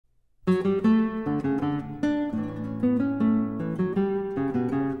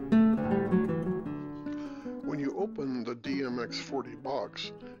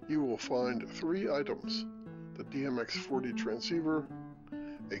box, you will find 3 items: the DMX-40 transceiver,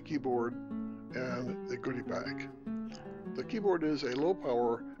 a keyboard, and the goodie bag. The keyboard is a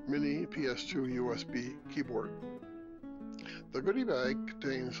low-power mini PS2 USB keyboard. The goodie bag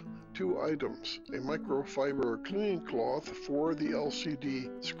contains 2 items: a microfiber cleaning cloth for the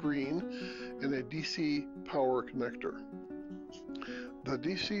LCD screen and a DC power connector. The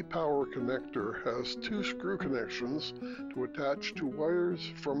DC power connector has 2 screw connections to attach to wires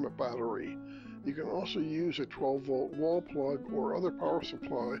from a battery. You can also use a 12-volt wall plug or other power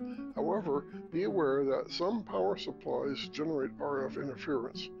supply. However, be aware that some power supplies generate RF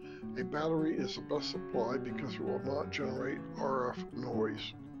interference. A battery is the best supply because it will not generate RF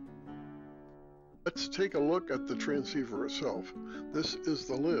noise. Let's take a look at the transceiver itself. This is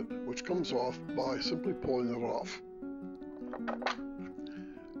the lid, which comes off by simply pulling it off.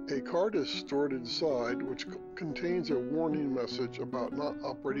 A card is stored inside, which contains a warning message about not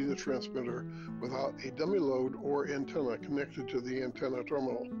operating the transmitter without a dummy load or antenna connected to the antenna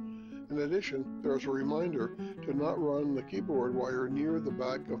terminal. In addition, there is a reminder to not run the keyboard wire near the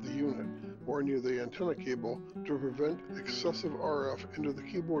back of the unit or near the antenna cable to prevent excessive RF into the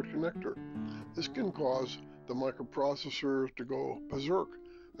keyboard connector. This can cause the microprocessor to go berserk.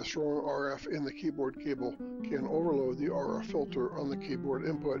 A strong RF in the keyboard cable can overload the RF filter on the keyboard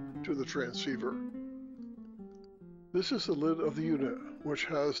input to the transceiver. This is the lid of the unit, which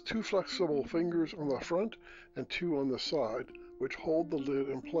has 2 flexible fingers on the front and 2 on the side, which hold the lid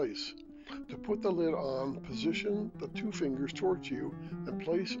in place. To put the lid on, position the 2 fingers towards you and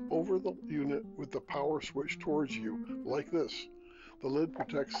place over the unit with the power switch towards you, like this. The lid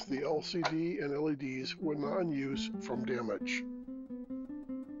protects the LCD and LEDs when not in use from damage.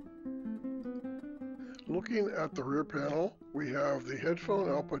 Looking at the rear panel, we have the headphone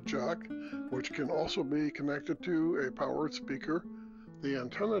output jack, which can also be connected to a powered speaker, the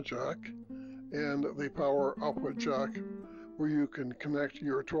antenna jack, and the power output jack, where you can connect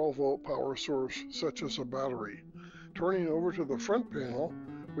your 12-volt power source, such as a battery. Turning over to the front panel,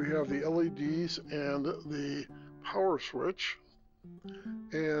 we have the LEDs and the power switch,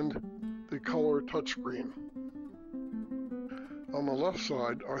 and the color touchscreen. On the left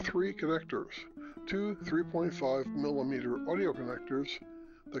side are 3 connectors: 2 3.5mm audio connectors,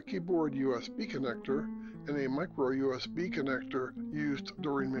 the keyboard USB connector, and a micro USB connector used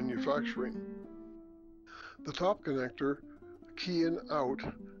during manufacturing. The top connector, key in out,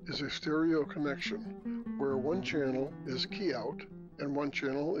 is a stereo connection, where one channel is key out and one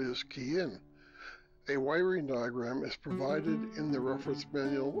channel is key in. A wiring diagram is provided in the reference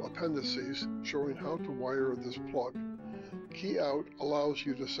manual appendices showing how to wire this plug. Key out allows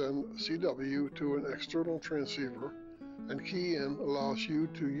you to send CW to an external transceiver, and key in allows you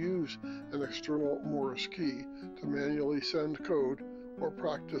to use an external Morse key to manually send code or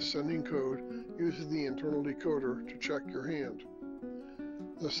practice sending code using the internal decoder to check your hand.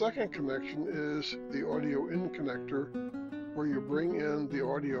 The second connection is the audio in connector, where you bring in the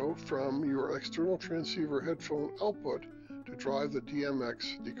audio from your external transceiver headphone output to drive the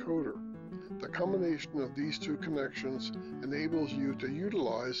DMX decoder. The combination of these 2 connections enables you to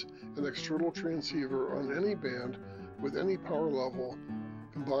utilize an external transceiver on any band with any power level,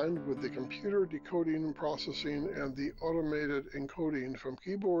 combined with the computer decoding and processing and the automated encoding from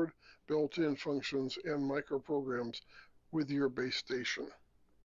keyboard, built-in functions, and microprograms with your base station.